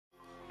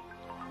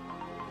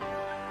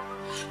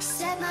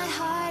set my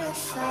heart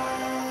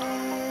afire.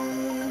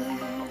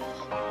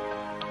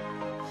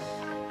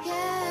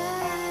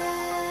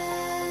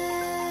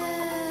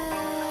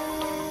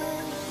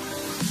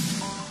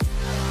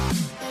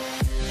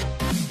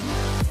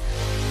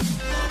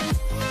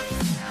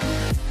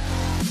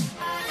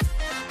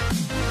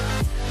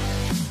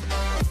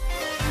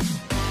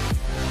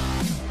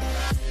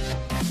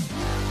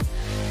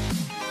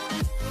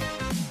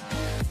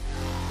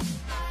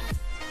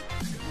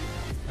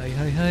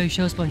 Hey,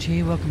 ShellSp0nge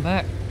here, welcome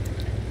back.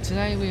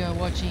 Today we are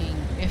watching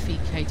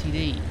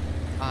FEKTD.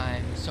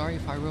 I'm sorry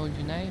if I ruined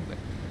your name, but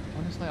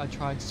honestly I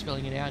tried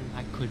spelling it out and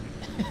I couldn't.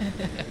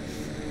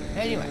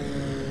 Anyway,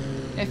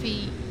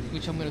 Effie,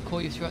 which I'm going to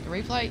call you throughout the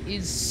replay,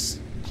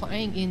 is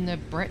playing in the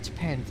Bret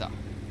Panther.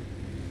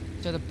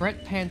 So the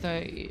Bret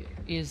Panther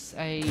is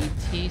a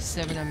tier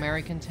 7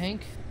 American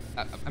tank.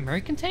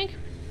 American tank?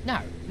 No,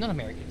 not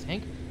American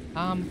tank.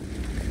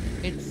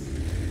 It's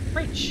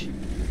French.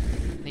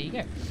 There you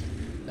go.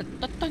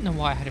 I don't know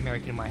why I had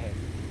American in my head.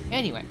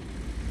 Anyway,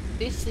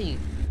 this thing,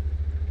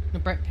 the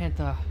Bret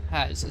Panther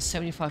has a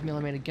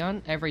 75mm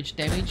gun, average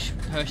damage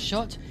per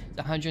shot is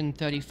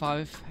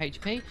 135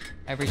 HP,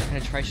 average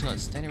penetration on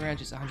its standard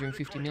round is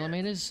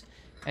 150mm,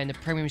 and the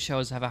premium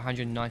shells have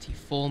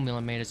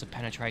 194mm of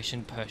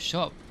penetration per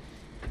shot.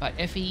 But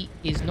Effie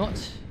is not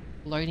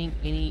loading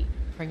any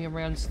premium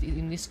rounds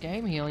in this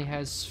game. He only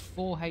has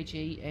 4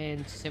 HE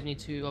and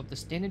 72 of the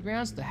standard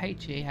rounds. The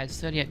HE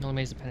has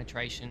 38mm of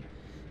penetration,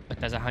 but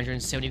does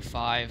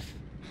 175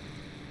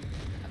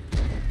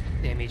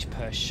 damage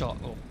per shot,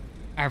 or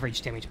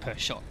average damage per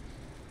shot.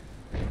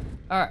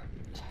 Alright,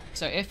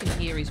 so Effie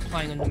here is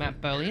playing on the map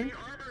Berlin,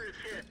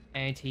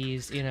 and he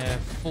is in a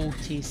full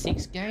tier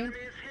 6 game.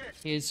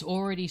 He's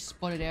already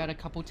spotted out a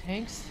couple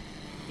tanks.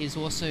 He's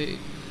also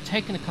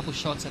taken a couple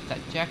shots at that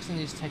Jackson.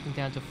 He's taken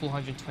down to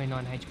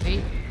 429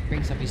 HP,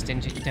 brings up his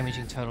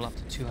damaging total up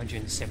to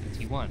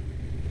 271.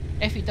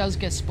 Effie does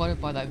get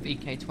spotted by that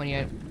VK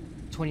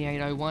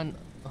 2801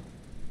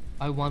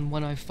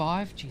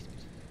 01105. Jeez,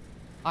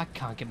 I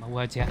can't get my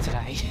words out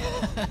today.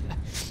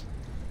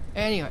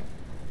 Anyway,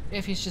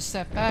 if he's just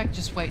sat back,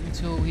 just wait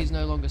until he's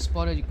no longer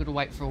spotted. You've got to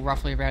wait for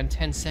roughly around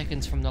 10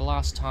 seconds from the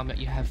last time that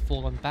you have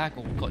fallen back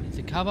or gotten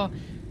into cover.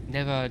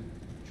 Never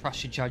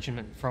trust your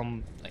judgment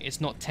from, it's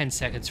not 10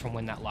 seconds from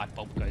when that light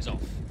bulb goes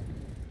off.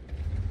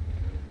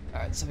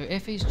 Alright, so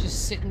Effie's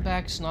just sitting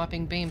back,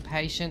 sniping, being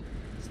patient.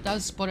 He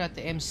does spot out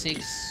the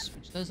M6,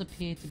 which does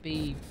appear to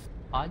be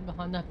hiding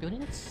behind that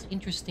building. It's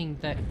interesting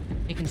that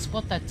he can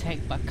spot that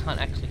tank but can't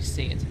actually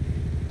see it.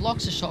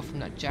 Blocks a shot from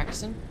that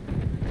Jackson.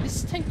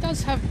 This tank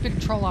does have a bit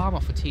of troll armor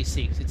for tier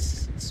 6.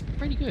 It's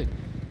pretty good.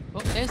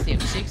 Well, there's the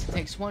M6. He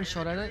takes one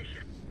shot at it,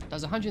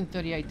 does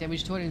 138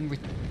 damage to it, and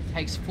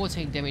takes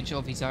 14 damage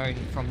of his own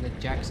from the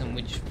Jackson,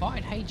 which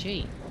fired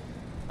HE.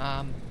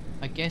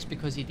 I guess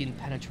because he didn't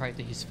penetrate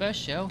his first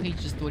shell, he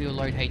just thought he would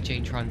load HE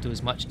and try and do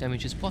as much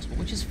damage as possible,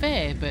 which is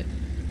fair, but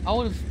I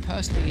would have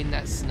personally in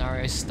that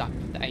scenario stuck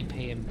with the AP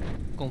and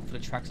gone for the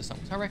tracks or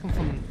something. So I reckon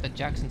from the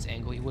Jackson's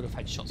angle he would have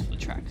had shots for the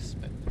tracks.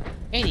 But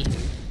anyway,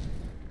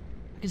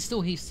 I can still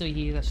hear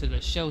that sort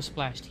of shell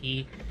splashed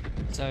here.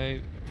 So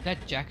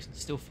that Jackson's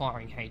still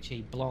firing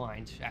HE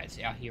blind as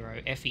our hero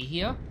Effie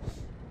here.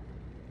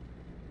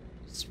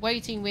 Just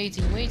waiting.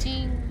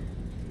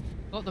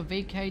 Got the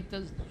VK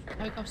does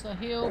poke up the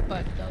hill,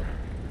 but a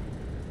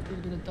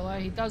little bit of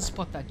delay. He does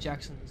spot that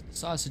Jackson,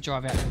 decides to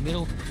drive out in the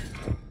middle.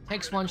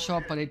 Takes one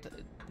shot, but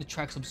the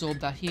tracks absorb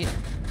that hit.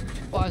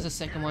 Fires a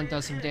second one,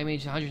 does some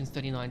damage,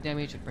 139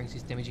 damage. It brings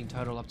his damaging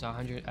total up to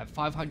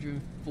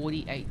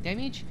 548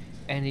 damage,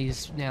 and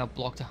he's now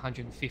blocked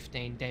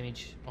 115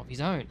 damage of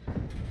his own.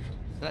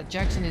 So that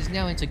Jackson is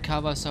now into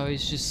cover, so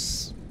he's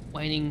just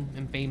waiting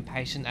and being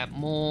patient at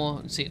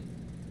more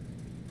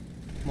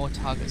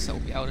targets that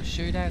we'll be able to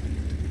shoot at.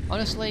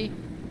 Honestly,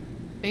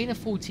 being a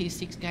full tier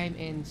 6 game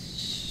and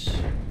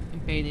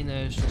being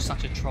in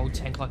such a troll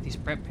tank like this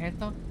Bret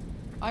Panther,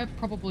 I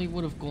probably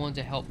would have gone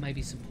to help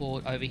maybe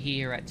support over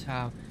here at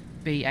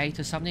B8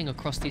 or something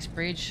across this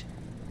bridge.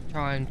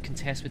 Try and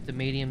contest with the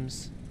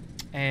mediums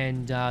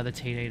and the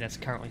TD that's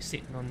currently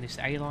sitting on this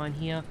A line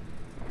here.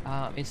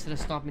 Instead of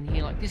sniping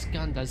here, like this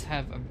gun does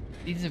have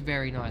it is a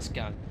very nice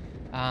gun.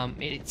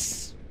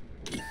 It's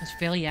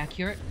fairly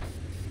accurate.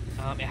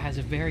 It has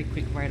a very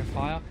quick rate of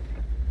fire.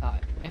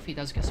 Effie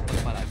does get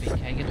spotted by that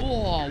VK again.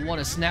 Oh, what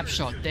a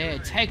snapshot there.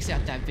 Takes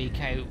out that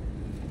VK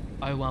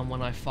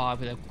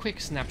 01105 with a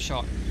quick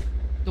snapshot,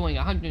 doing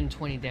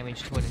 120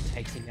 damage to it and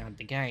takes him out of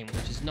the game,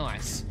 which is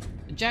nice.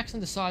 The Jackson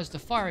decides to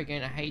fire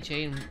again at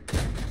HE, and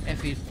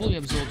Effie fully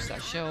absorbs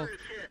that shell.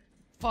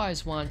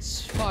 Fires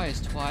once,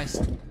 fires twice.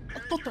 I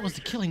thought that was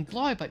the killing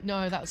blow, but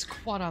no, that's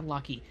quite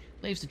unlucky.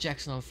 Leaves the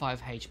Jackson on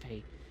 5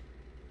 HP.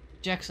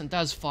 Jackson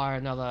does fire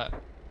another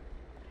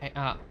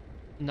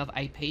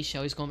AP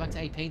shell. He's gone back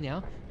to AP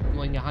now,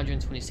 doing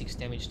 126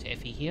 damage to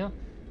Effie here.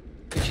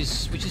 which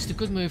is the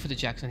good move for the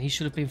Jackson. He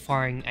should have been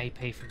firing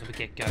AP from the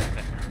get-go,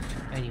 but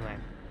anyway.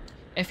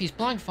 Effie's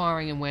blind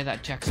firing and where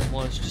that Jackson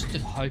was, just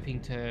hoping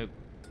to,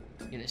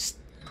 you know,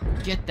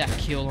 get that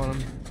kill on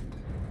him.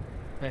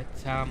 But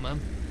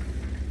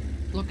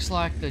looks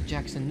like the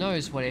Jackson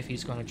knows what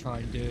Effie's going to try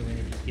and do,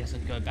 and he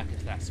doesn't go back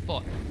into that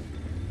spot.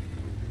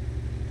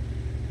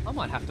 I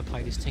might have to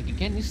play this tank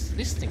again.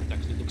 This thing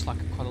actually looks like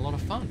quite a lot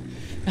of fun.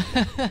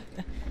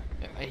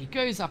 He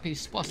goes up, he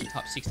spots the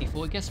Type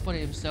 64, gets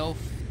spotted himself.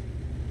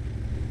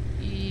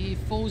 He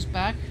falls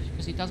back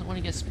because he doesn't want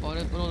to get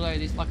spotted, but although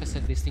this, like I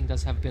said, this thing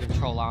does have a bit of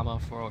troll armor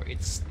for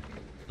its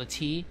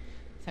tier.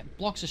 That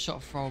blocks a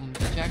shot from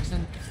the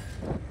Jackson,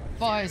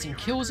 fires and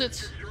kills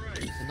it.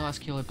 It's a nice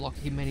kill.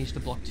 He managed to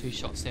block 2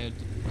 shots there,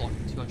 block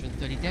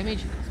 230 damage.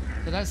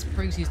 So that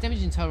brings his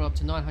damage in total up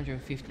to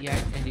 958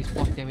 and his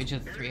block damage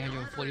at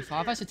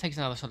 345. As it takes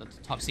another shot at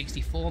the Type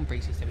 64 and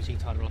brings his damage in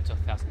total up to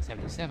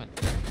 1077.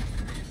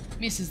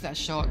 Misses that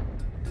shot.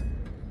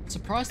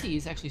 Surprised he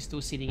is actually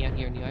still sitting out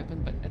here in the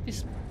open, but at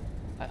this,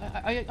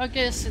 I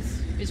guess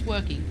it's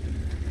working.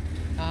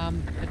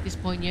 At this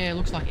point, yeah, it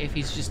looks like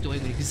Effie's just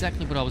doing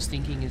exactly what I was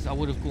thinking. Is I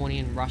would have gone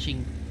in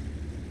rushing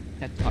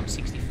that Type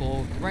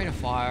 64, the rate of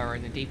fire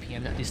and the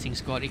DPM that this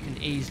thing's got. It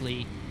can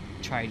easily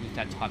trade with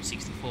that Type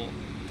 64.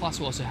 Plus,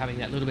 also having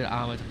that little bit of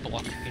armor to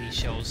block any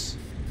shells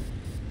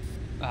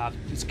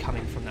that's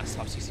coming from that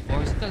Type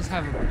 64. It does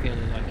have a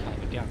fairly low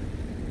caliber gun.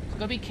 So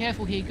gotta be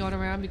careful here going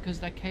around because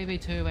that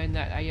KV2 and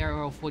that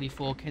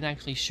ARL-44 can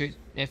actually shoot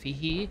Effie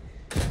here.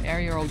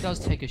 ARL does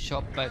take a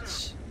shot,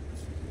 but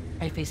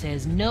Effie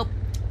says, nope,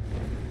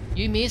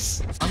 you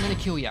miss, I'm gonna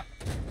kill ya.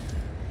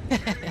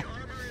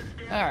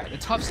 Alright, the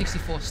Type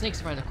 64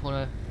 sneaks around the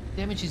corner,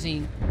 damages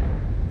in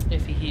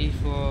Effie here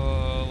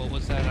for, what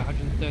was that,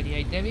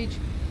 138 damage.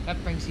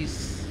 That brings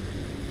his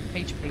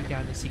HP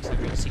down to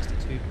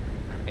 662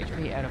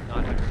 HP out of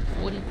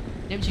 940.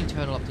 Damaging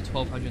total up to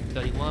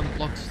 1231,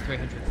 blocked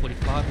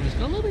 345, and he's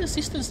got a little bit of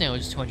assistance now,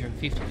 which is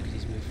 250 because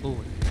he's moved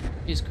forward.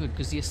 It is good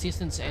because the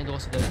assistance and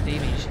also the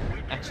damage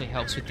actually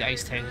helps with the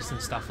ace tankers and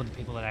stuff for the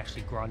people that are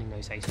actually grinding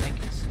those ace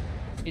tankers.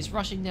 He's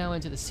rushing now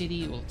into the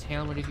city or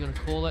town, whatever you want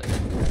to call it,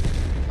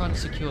 trying to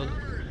secure,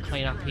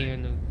 clean up here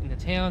in the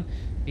town.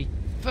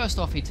 First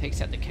off, he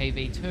takes out the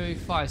KV2,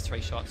 fires 3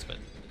 shots, but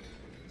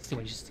still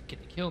manages to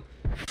get the kill.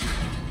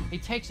 He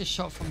takes a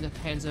shot from the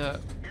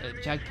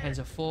Jag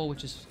Panzer IV,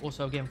 which is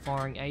also again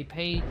firing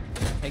AP.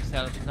 Takes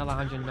out another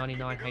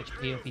 199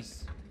 HP of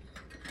his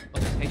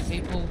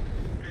HP pool.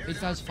 He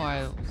does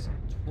fire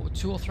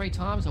 2 or 3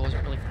 times. I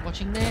wasn't really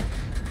watching there.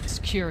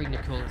 Securing the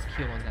kill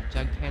on that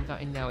Jag Panther,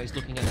 and now he's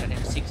looking at that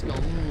M6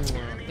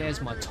 going,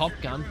 there's my Top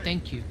Gun,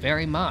 thank you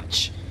very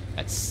much.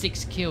 That's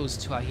 6 kills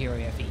to our hero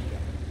Effie.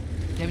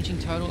 Damaging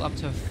total up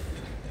to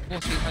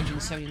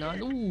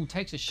 1479. Ooh,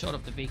 takes a shot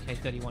of the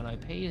VK31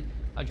 OP,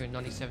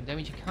 197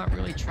 damage. You can't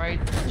really trade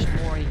much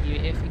more in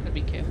here. If you gotta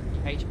be careful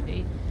with your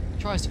HP.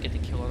 Tries to get the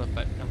kill on it,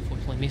 but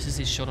unfortunately misses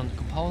his shot on the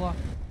cupola.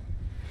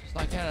 Just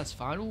like, yeah, that's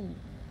fine. Ooh,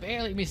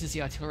 barely misses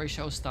the artillery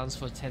shell, stuns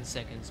for 10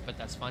 seconds, but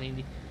that's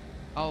fine.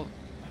 Oh,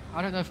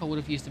 I don't know if I would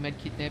have used the med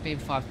kit there. Being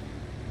 5-10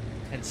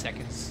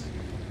 seconds, I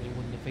probably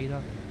wouldn't have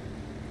either.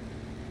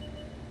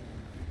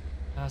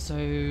 So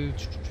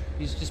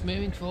he's just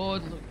moving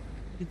forward. Look,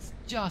 it's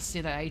just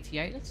at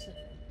 88. That's a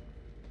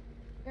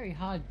very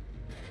hard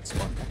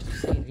spot to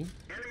actually see.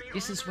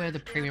 This is where the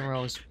premium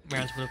rounds would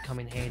have come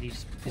in handy,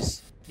 just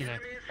because, you know,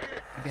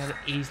 you'd be able to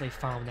easily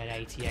farm that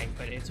 88,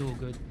 but it's all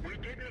good.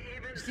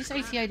 Is this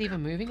 88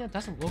 even moving? It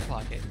doesn't look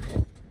like it.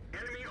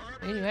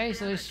 Anyway,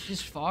 so it's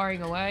just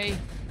firing away.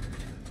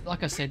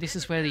 Like I said, this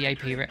is where the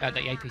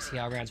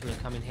APCR rounds would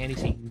have come in handy,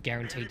 so you can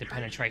guarantee the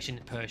penetration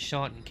per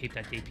shot and keep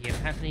that DPM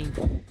happening.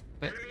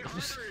 But it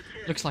just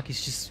looks like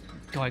it's just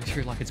going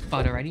through like it's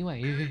butter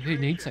anyway. Who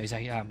needs those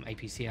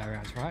APCR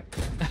rounds, right?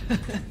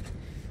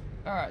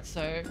 Alright,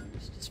 so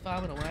it's just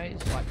farming away.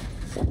 It's like,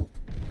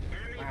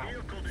 wow,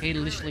 he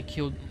literally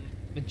killed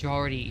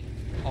majority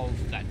of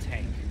that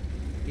tank.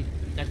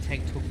 That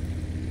tank took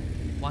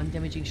 1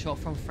 damaging shot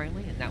from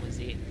friendly, and that was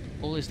it.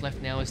 All is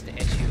left now is the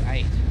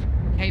SU-8.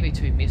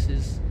 KV2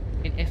 misses.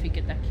 Can Effie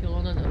get that kill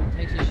on it? It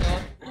takes a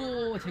shot.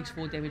 Oh, it takes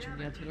 4 damage from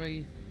the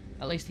artillery.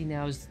 At least he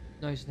knows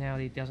now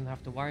he doesn't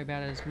have to worry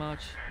about it as much.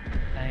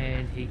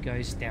 And he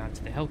goes down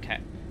to the Hellcat.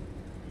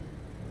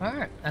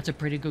 Alright, that's a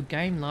pretty good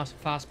game. Nice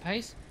fast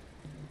pace.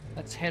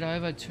 Let's head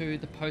over to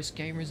the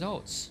post-game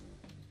results.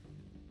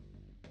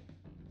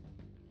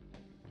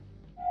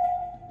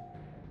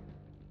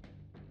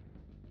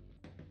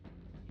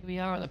 Here we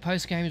are at the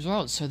post-game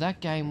results. So that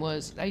game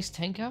was Ace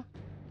Tanker.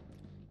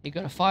 He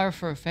got a Fire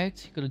for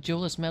Effect, he got a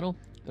Duelist Medal,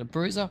 got a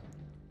Bruiser,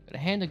 got a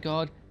Hand of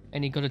God,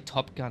 and he got a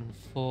Top Gun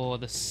for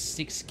the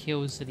 6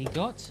 kills that he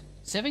got.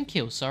 7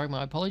 kills, sorry,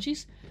 my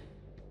apologies.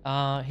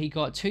 He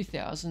got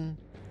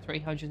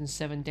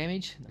 2,307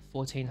 damage and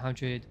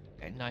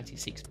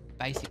 1,496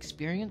 base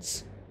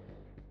experience.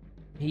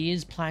 He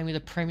is playing with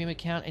a premium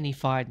account and he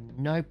fired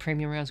no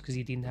premium rounds because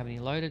he didn't have any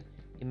loaded.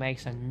 He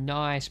makes a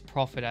nice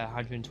profit at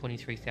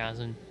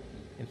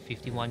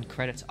 123,051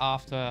 credits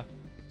after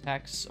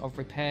tax of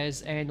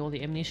repairs and all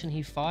the ammunition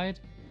he fired.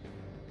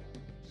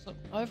 So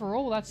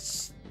overall,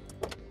 that's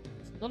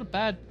not a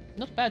bad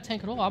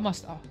tank at all. I will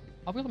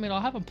admit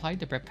I haven't played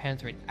the Bret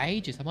Panther in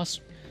ages. I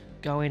must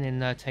go in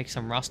and take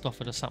some rust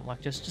off it or something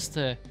like just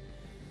to,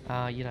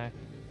 you know,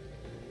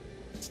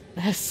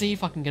 see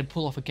if I can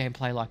pull off a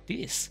gameplay like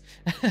this.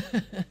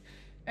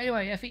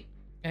 Anyway, Effie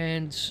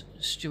and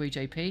Stewie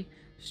JP.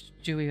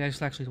 Stewie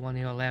was actually the one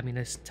who allowed me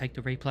to take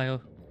the replay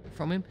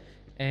from him,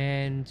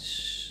 and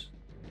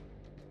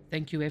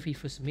thank you, Effie,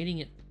 for submitting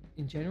it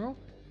in general,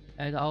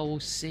 and I will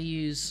see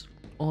you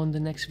on the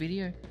next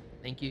video.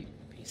 Thank you.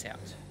 Peace out.